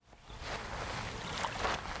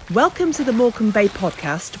Welcome to the Morecambe Bay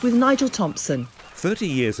podcast with Nigel Thompson. 30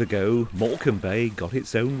 years ago, Morecambe Bay got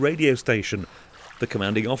its own radio station. The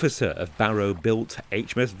commanding officer of Barrow-built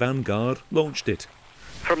HMS Vanguard launched it.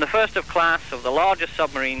 From the first of class of the largest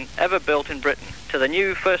submarine ever built in Britain to the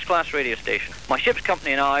new first-class radio station, my ship's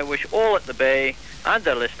company and I wish all at the Bay and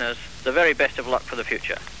their listeners the very best of luck for the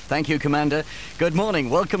future. Thank you, Commander. Good morning.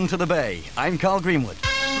 Welcome to the Bay. I'm Carl Greenwood.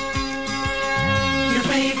 Your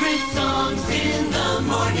favorite songs in the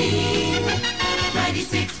morning.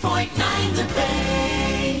 96.9 The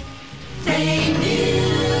Bay. Bay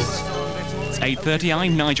News. It's 8:30.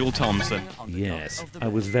 I'm Nigel Thompson. Yes, I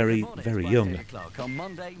was very, very young.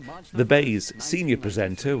 The Bay's senior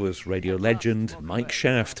presenter was radio legend Mike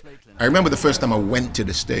Shaft. I remember the first time I went to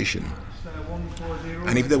the station,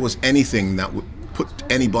 and if there was anything that would put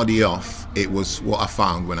anybody off, it was what I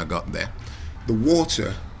found when I got there. The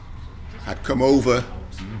water had come over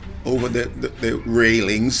the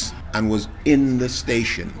railings and was in the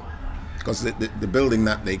station, because the building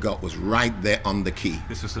that they got was right there on the quay.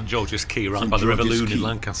 This was St George's Quay, right St. by the River George's Loon Quay. in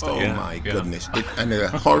Lancaster. Oh my goodness. And there were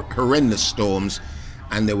horrendous storms,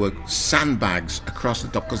 and there were sandbags across the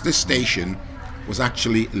top, because this station was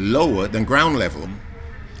actually lower than ground level.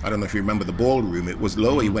 I don't know if you remember the ballroom. It was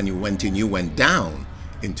lower. When you went in, you went down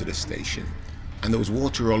into the station. And there was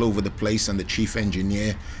water all over the place, and the chief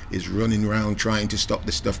engineer is running around trying to stop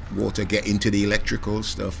the water get into the electrical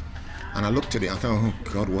stuff. And I looked at it, I thought, oh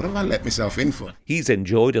God, what have I let myself in for? He's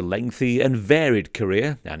enjoyed a lengthy and varied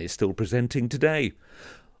career and is still presenting today.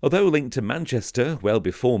 Although linked to Manchester well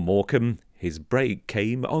before Morecambe, his break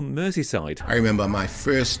came on Merseyside. I remember my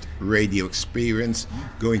first radio experience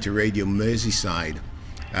going to Radio Merseyside.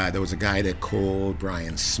 There was a guy there called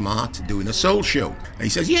Brian Smart doing a soul show. And he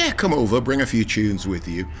says, yeah, come over, bring a few tunes with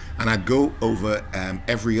you. And I'd go over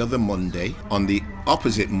every other Monday. On the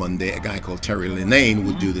opposite Monday, a guy called Terry Linnane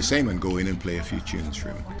would do the same and go in and play a few tunes for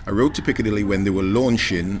him. I wrote to Piccadilly when they were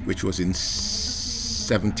launching, which was in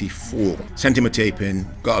 74. Sent him a tape in,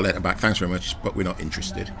 got a letter back, thanks very much, but we're not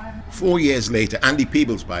interested. 4 years later, Andy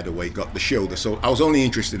Peebles, by the way, got the show, the soul. I was only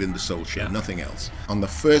interested in the soul show, nothing else. On the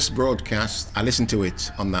first broadcast, I listened to it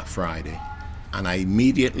on that Friday, and I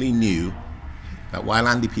immediately knew that while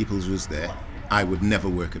Andy Peebles was there, I would never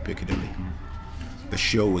work at Piccadilly. The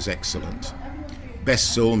show was excellent.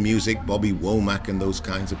 Best soul music, Bobby Womack and those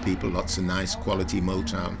kinds of people, lots of nice quality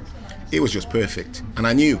Motown. It was just perfect, and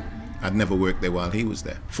I knew I'd never work there while he was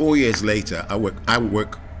there. 4 years later, I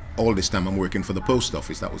work all this time I'm working for the post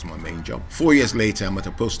office. That was my main job. 4 years later, I'm at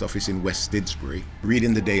a post office in West Didsbury,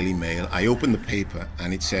 reading the Daily Mail. I open the paper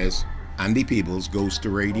and it says, Andy Peebles goes to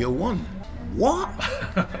Radio 1. What?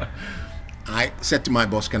 I said to my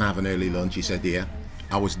boss, can I have an early lunch? He said, yeah.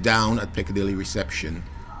 I was down at Piccadilly reception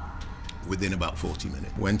within about 40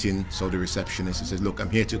 minutes. Went in, saw the receptionist and said, look, I'm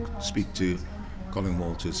here to speak to Colin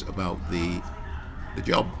Walters about the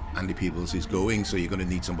job. Andy Peebles is going, so you're going to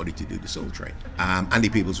need somebody to do the soul train. Andy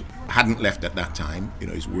Peebles hadn't left at that time. You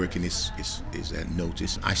know, he's working his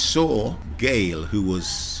notice. I saw Gail, who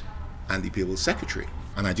was Andy Peebles' secretary,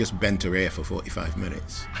 and I just bent her ear for 45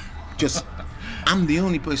 minutes. I'm the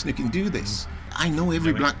only person who can do this. I know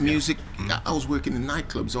every black music. I was working in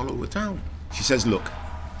nightclubs all over town. She says, look,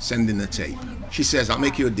 send in the tape. She says, I'll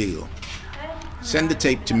make you a deal. Send the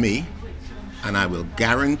tape to me, and I will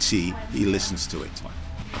guarantee he listens to it.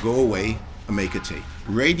 Go away and make a tape.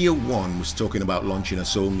 Radio 1 was talking about launching a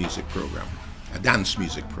soul music program, a dance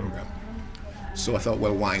music program. So I thought,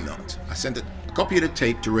 well, why not? I sent a copy of the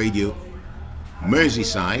tape to Radio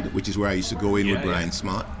Merseyside, which is where I used to go in with Brian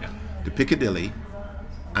Smart, to Piccadilly,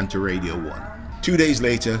 and to Radio 1. 2 days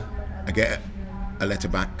later, I get a letter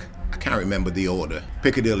back. I can't remember the order.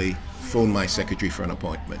 Piccadilly, phone my secretary for an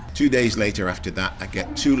appointment. 2 days later after that, I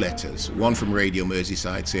get two letters. One from Radio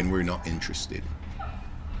Merseyside saying we're not interested.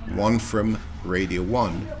 One from Radio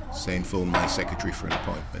 1 saying phone my secretary for an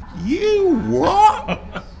appointment. You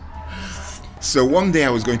what? So one day I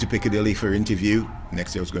was going to Piccadilly for an interview.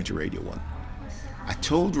 Next day I was going to Radio 1. I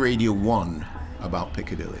told Radio 1 about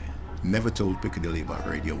Piccadilly. Never told Piccadilly about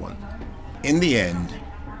Radio 1. In the end,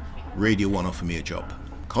 Radio 1 offered me a job.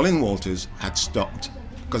 Colin Walters had stopped,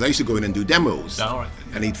 because I used to go in and do demos.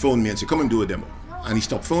 And he'd phone me and say, come and do a demo. And he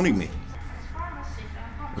stopped phoning me.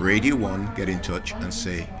 Radio 1 get in touch and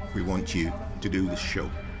say, we want you to do this show.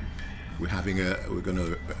 We're going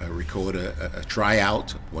to record a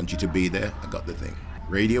tryout. Want you to be there. I got the thing.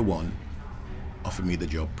 Radio 1 offered me the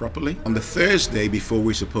job properly. On the Thursday before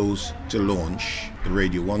we're supposed to launch the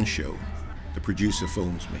Radio 1 show, the producer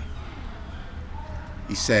phones me.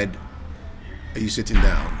 He said, are you sitting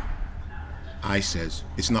down? I says,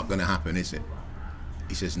 it's not going to happen, is it?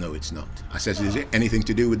 He says, no, it's not. I says, is it anything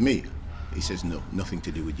to do with me? He says, no, nothing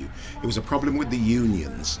to do with you. It was a problem with the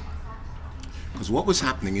unions. Because what was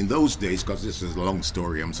happening in those days, because this is a long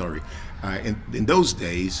story, I'm sorry. In those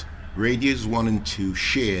days, radios 1 and 2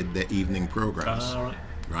 shared their evening programs.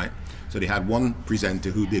 Right? So they had one presenter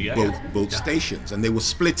who did both stations, and they were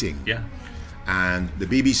splitting. Yeah. And the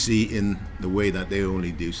BBC, in the way that they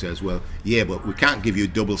only do, says, well, yeah, but we can't give you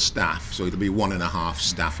double staff, so it'll be 1.5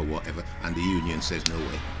 staff or whatever. And the union says, no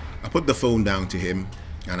way. I put the phone down to him,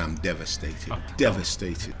 and I'm devastated.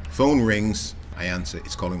 Devastated. Phone rings. I answer.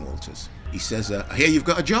 It's Colin Walters. He says, I hear you've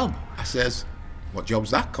got a job. I says, what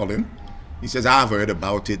job's that, Colin? He says, I've heard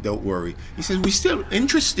about it, don't worry. He says, we're still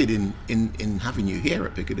interested in having you here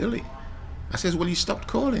at Piccadilly. I says, well, you stopped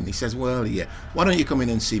calling. He says, well, yeah. Why don't you come in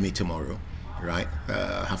and see me tomorrow, right?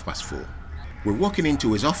 4:30. We're walking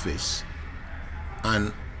into his office,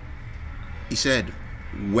 and he said,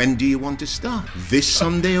 when do you want to start? This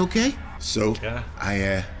Sunday, okay? So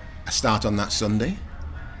I start on that Sunday.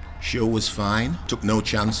 Show was fine. Took no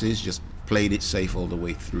chances, just played it safe all the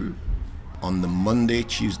way through. On the Monday,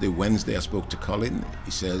 Tuesday, Wednesday, I spoke to Colin.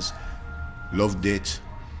 He says, loved it.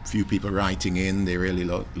 Few people writing in, they really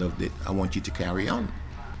loved it. I want you to carry on.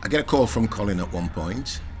 I get a call from Colin at one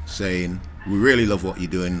point saying, we really love what you're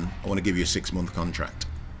doing. I want to give you a 6-month contract.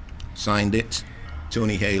 Signed it.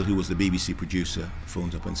 Tony Hale, who was the BBC producer,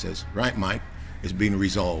 phones up and says, right, Mike, it's been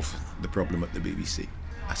resolved, the problem at the BBC.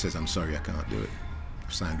 I says, I'm sorry, I can't do it.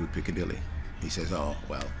 I've signed with Piccadilly. He says, oh,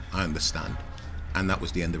 well, I understand. And that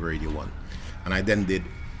was the end of Radio 1. And I then did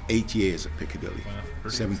 8 years at Piccadilly,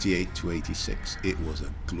 78 to 86. It was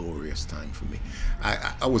a glorious time for me.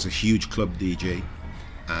 I was a huge club DJ,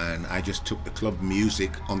 and I just took the club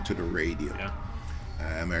music onto the radio.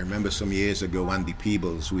 I remember some years ago, Andy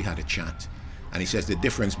Peebles, we had a chat, and he says the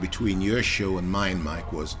difference between your show and mine,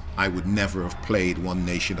 Mike, was I would never have played One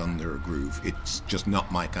Nation Under a Groove. It's just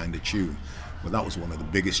not my kind of tune. Well, that was one of the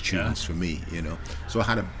biggest tunes for me, you know. So I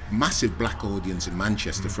had a massive black audience in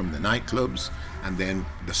Manchester from the nightclubs, and then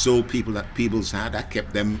the soul people that Peebles had, I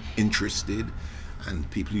kept them interested, and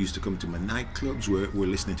people used to come to my nightclubs, were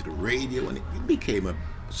listening to the radio, and it became a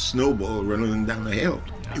snowball running down the hill.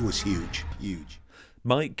 It was huge, huge.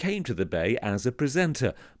 Mike came to the Bay as a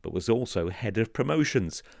presenter, but was also head of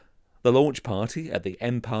promotions. The launch party at the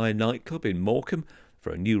Empire nightclub in Morecambe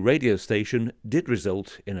for a new radio station did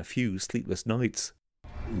result in a few sleepless nights.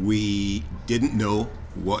 We didn't know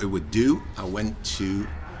what it would do. I went to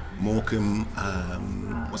Morecambe,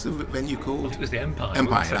 what's the venue called? It was the Empire.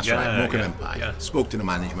 Empire, that's right, Morecambe Empire. Yeah. Spoke to the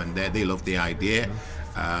management there. They loved the idea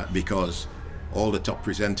because all the top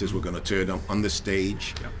presenters were going to turn up on the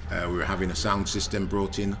stage. We were having a sound system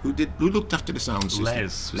brought in. Who looked after the sound system?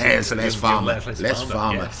 Les Farmer. Les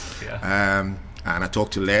Farmer. Yes, and I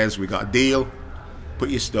talked to Les. We got a deal. Put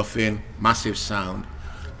your stuff in. Massive sound.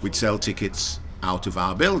 We'd sell tickets out of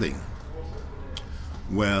our building.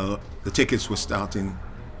 Well, the tickets were starting,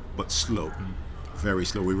 but slow, very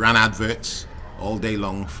slow. We ran adverts all day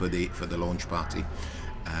long for the launch party.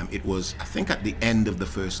 It was, I think, at the end of the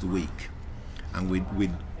first week, and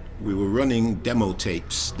we were running demo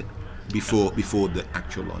tapes before the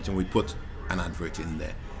actual launch, and we put an advert in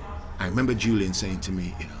there. I remember Julian saying to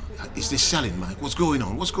me, you know, is this selling, Mike? What's going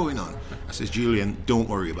on? What's going on? I says, Julian, don't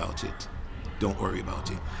worry about it. Don't worry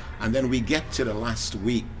about it. And then we get to the last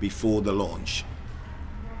week before the launch,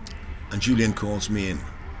 and Julian calls me in,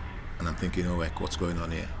 and I'm thinking, oh, heck, what's going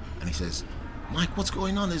on here? And he says, Mike, what's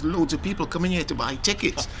going on? There's loads of people coming here to buy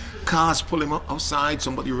tickets. Cars pulling up outside,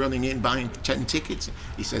 somebody running in, buying 10 tickets.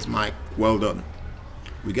 He says, Mike, well done.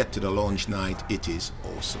 We get to the launch night. It is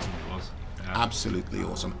awesome. It was. Absolutely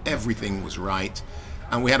awesome. Everything was right.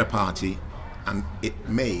 And we had a party, and it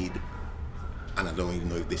made, and I don't even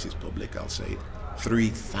know if this is public, I'll say it,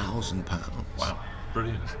 £3,000. Wow,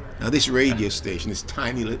 brilliant. Now this radio station, this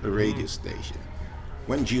tiny little radio station,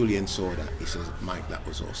 when Julian saw that, he says, Mike, that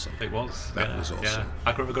was awesome. It was. That was awesome. Yeah.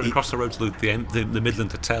 I remember going across the road to the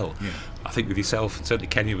Midland Hotel. Yeah. I think with yourself, and certainly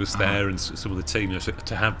Kenya was there, and some of the team, you know,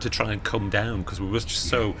 to try and come down, because we were just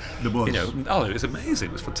so, The buzz. you know, it was amazing.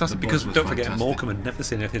 It was fantastic. The Because buzz was don't forget, fantastic. Morecambe had never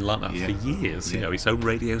seen anything like that for years. You know, his own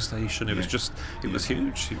radio station. It was just, it was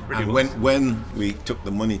huge. It really And was. when we took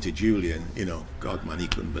the money to Julian, you know, God, man, he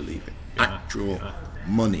couldn't believe it. Actual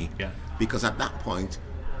money. Yeah. Because at that point,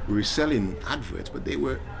 we were selling adverts, but they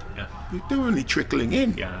were Yeah. only trickling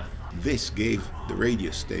in. Yeah. This gave the radio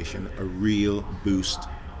station a real boost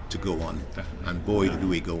to go on. Definitely. And boy, did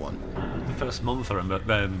we go on. The first month, I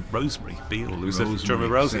remember Rosemary Beale, who was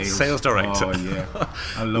Rosemary, sales director. Oh, yeah.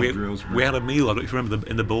 I loved Rosemary. We had a meal, I don't know if you remember,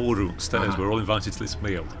 in the ballroom upstairs. We were all invited to this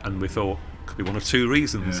meal, and we thought, Could be one of two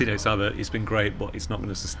reasons. You know, it's either it's been great, but it's not going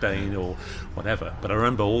to sustain, or whatever. But I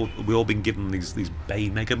remember we all been given these Bay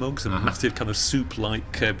mega mugs and massive kind of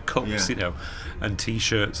soup-like cups, you know, and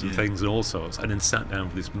T-shirts and things and all sorts, and then sat down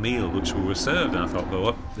for this meal which we were served. And I thought,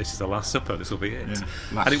 well, this is the Last Supper. This will be it.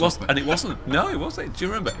 Yeah. And it wasn't. No, it wasn't. Do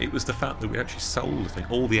you remember? It was the fact that we actually sold, I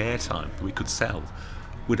think, all the airtime that we could sell.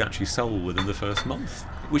 We'd actually sold within the first month,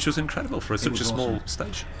 which was incredible for such a small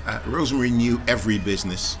station. Rosemary knew every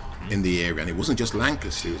business in the area, and it wasn't just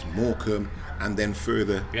Lancaster, it was Morecambe, and then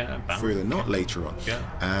further not later on.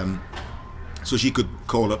 So she could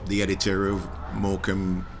call up the editor of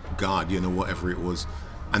Morecambe Guardian or whatever it was,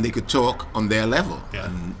 and they could talk on their level.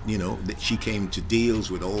 And you know, that she came to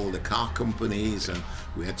deals with all the car companies, and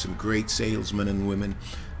we had some great salesmen and women,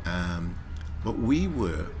 but we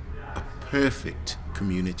were a perfect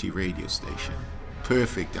community radio station.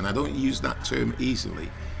 Perfect, and I don't use that term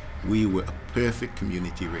easily. We were a perfect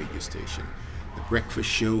community radio station. The breakfast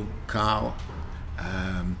show, Carl,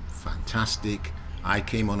 fantastic. I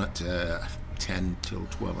came on at 10 till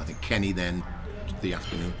 12. I think Kenny then, the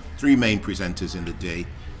afternoon. 3 main presenters in the day,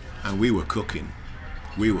 and we were cooking.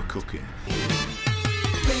 We were cooking.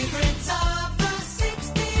 Favorites of the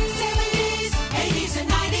 60s, 70s, 80s and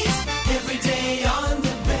 90s, every day on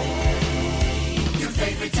the Bay. Your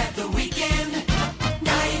favorites at the weekend,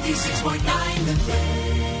 96.9 The Bay.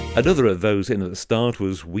 Another of those in at the start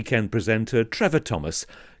was weekend presenter Trevor Thomas.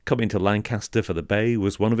 Coming to Lancaster for the Bay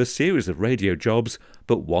was one of a series of radio jobs,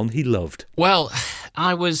 but one he loved. Well,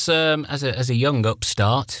 I was, as a young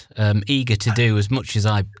upstart, eager to do as much as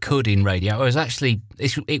I could in radio. I was actually,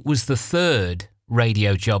 it was the third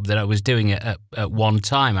radio job that I was doing at one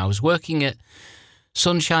time. I was working at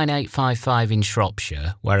Sunshine 855 in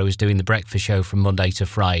Shropshire, where I was doing the breakfast show from Monday to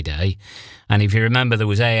Friday. And if you remember, there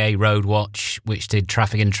was AA Road Watch, which did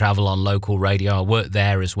traffic and travel on local radio. I worked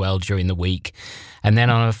there as well during the week. And then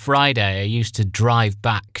on a Friday, I used to drive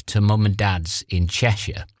back to Mum and Dad's in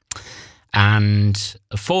Cheshire. And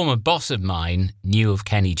a former boss of mine knew of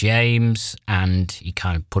Kenny James, and he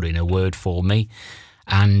kind of put in a word for me.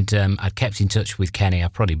 And I'd kept in touch with Kenny. I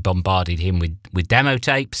probably bombarded him with demo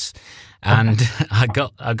tapes. And I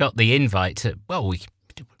got the invite to, well, we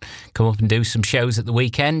come up and do some shows at the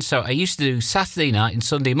weekend. So I used to do Saturday night and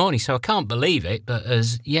Sunday morning. So I can't believe it, but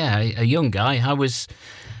as a young guy, I was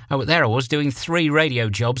doing 3 radio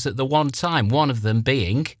jobs at the one time. One of them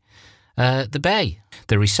being the Bay.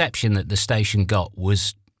 The reception that the station got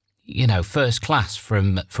was, first class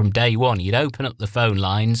from day one. You'd open up the phone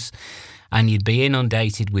lines, and you'd be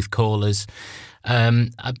inundated with callers.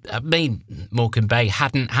 Morecambe Bay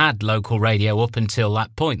hadn't had local radio up until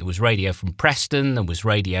that point. There was radio from Preston, there was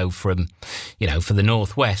radio from, for the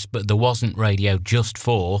Northwest, but there wasn't radio just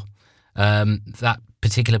for that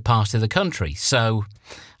particular part of the country. So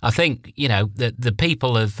I think, the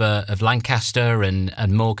people of Lancaster and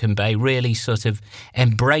Morecambe Bay really sort of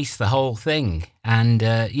embraced the whole thing. And,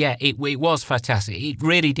 it was fantastic. It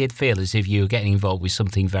really did feel as if you were getting involved with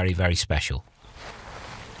something very, very special.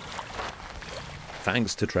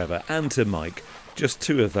 Thanks to Trevor and to Mike, just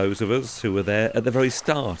 2 of those of us who were there at the very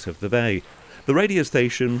start of the Bay. The radio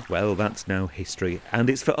station, well, that's now history, and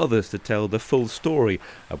it's for others to tell the full story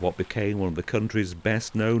of what became one of the country's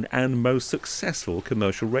best known and most successful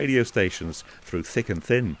commercial radio stations through thick and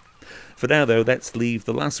thin. For now, though, let's leave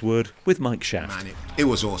the last word with Mike Shaft. Man, it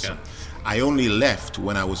was awesome. Yeah. I only left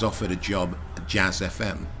when I was offered a job at Jazz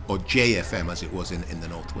FM, or JFM as it was in the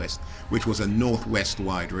Northwest, which was a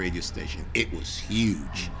Northwest-wide radio station. It was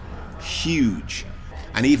huge.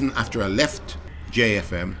 And even after I left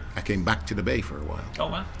JFM, I came back to the Bay for a while. Oh,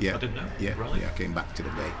 wow. Yeah. I didn't know. Yeah, right. I came back to the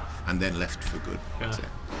Bay and then left for good. Yeah. So,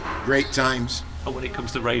 great times. And when it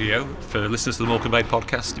comes to radio, for listeners to the Morecambe Bay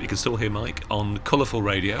podcast, you can still hear Mike on Colourful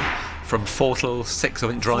Radio from 4 till 6, I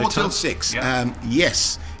think, drive time. 4 till 6. Yeah.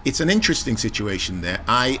 Yes. It's an interesting situation there.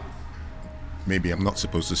 Maybe I'm not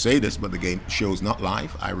supposed to say this, but the show's not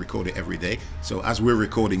live. I record it every day. So as we're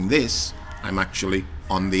recording this, I'm actually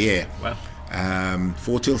on the air. Wow.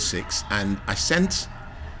 4 till 6. And I sent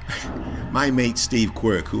my mate Steve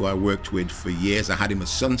Quirk, who I worked with for years. I had him at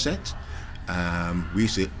Sunset. We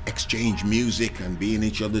used to exchange music and be in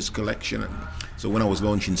each other's collection. And so when I was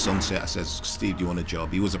launching Sunset, I said, Steve, do you want a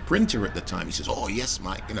job? He was a printer at the time. He says, oh, yes,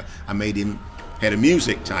 Mike. I made him head of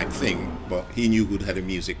music type thing, but he knew who the head of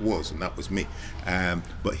music was, and that was me.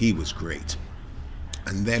 But he was great.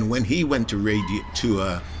 And then when he went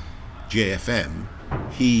to JFM,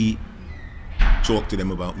 he talked to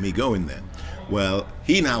them about me going there. Well,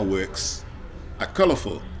 he now works at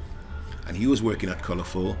Colourful, and he was working at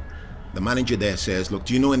Colourful. The manager there says, look,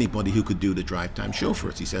 do you know anybody who could do the drive time show for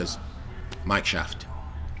us? He says, Mike Shaft.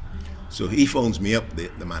 So he phones me up,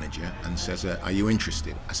 the manager, and says, are you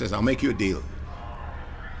interested? I says, I'll make you a deal.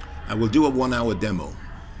 I will do a 1-hour demo.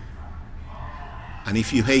 And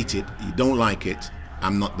if you hate it, you don't like it,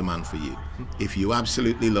 I'm not the man for you. If you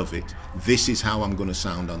absolutely love it, this is how I'm going to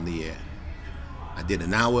sound on the air. I did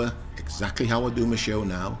an hour, exactly how I do my show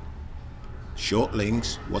now. Short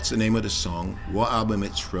links, what's the name of the song, what album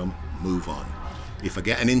it's from, move on. If I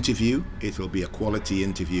get an interview, it'll be a quality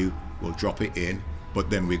interview, we'll drop it in, but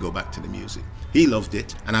then we go back to the music. He loved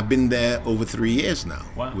it, and I've been there over 3 years now,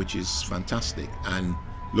 which is fantastic, and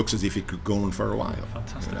looks as if it could go on for a while.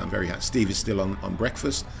 Fantastic. I'm very happy. Steve is still on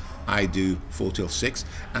breakfast. I do 4 till 6,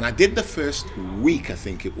 and I did the first week, I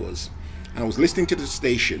think it was, and I was listening to the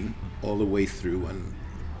station all the way through, and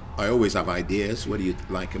I always have ideas, whether you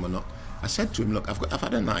like them or not. I said to him, look, I've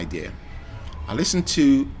had an idea. I listened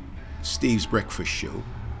to Steve's breakfast show,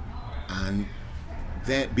 and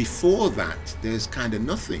there, before that, there's kind of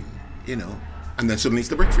nothing, you know, and then suddenly it's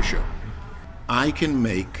the breakfast show. I can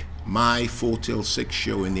make my 4 till 6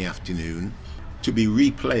 show in the afternoon to be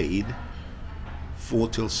replayed 4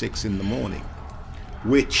 till 6 in the morning,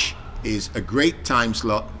 which is a great time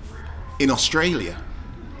slot in Australia,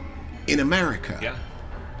 in America. Yeah.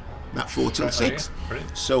 That 4 till 6. Yeah.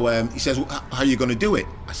 So he says, well, how are you going to do it?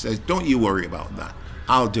 I says, don't you worry about that.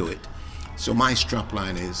 I'll do it. So my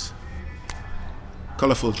strapline is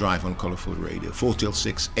Colourful Drive on Colourful Radio, 4 till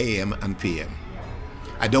 6 a.m. and p.m.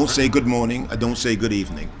 I don't say good morning, I don't say good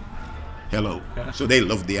evening. Hello. Yeah. So they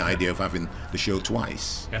love the idea of having the show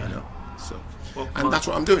twice. Yeah. You know. So, and that's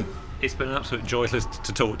what I'm doing. It's been an absolute joy to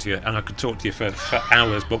talk to you, and I could talk to you for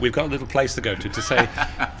hours, but we've got a little place to go to say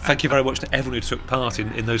thank you very much to everyone who took part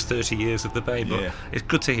in those 30 years of the Bay. But it's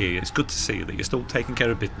good to hear you. It's good to see that you're still taking care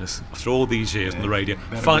of business after all these years on the radio.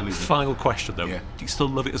 Final question, though. Do you still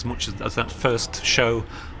love it as much as that first show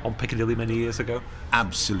on Piccadilly many years ago?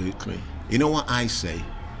 Absolutely. You know what I say?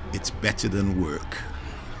 It's better than work.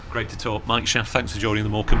 Great to talk. Mike Schaff, thanks for joining the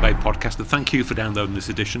Morecambe Bay podcast, and thank you for downloading this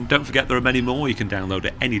edition. Don't forget there are many more you can download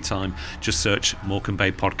at any time. Just search Morecambe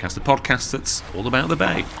Bay podcast, a podcast that's all about the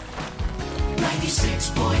Bay.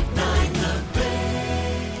 96.9 The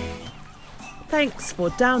Bay. Thanks for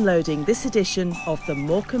downloading this edition of the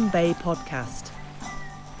Morecambe Bay podcast.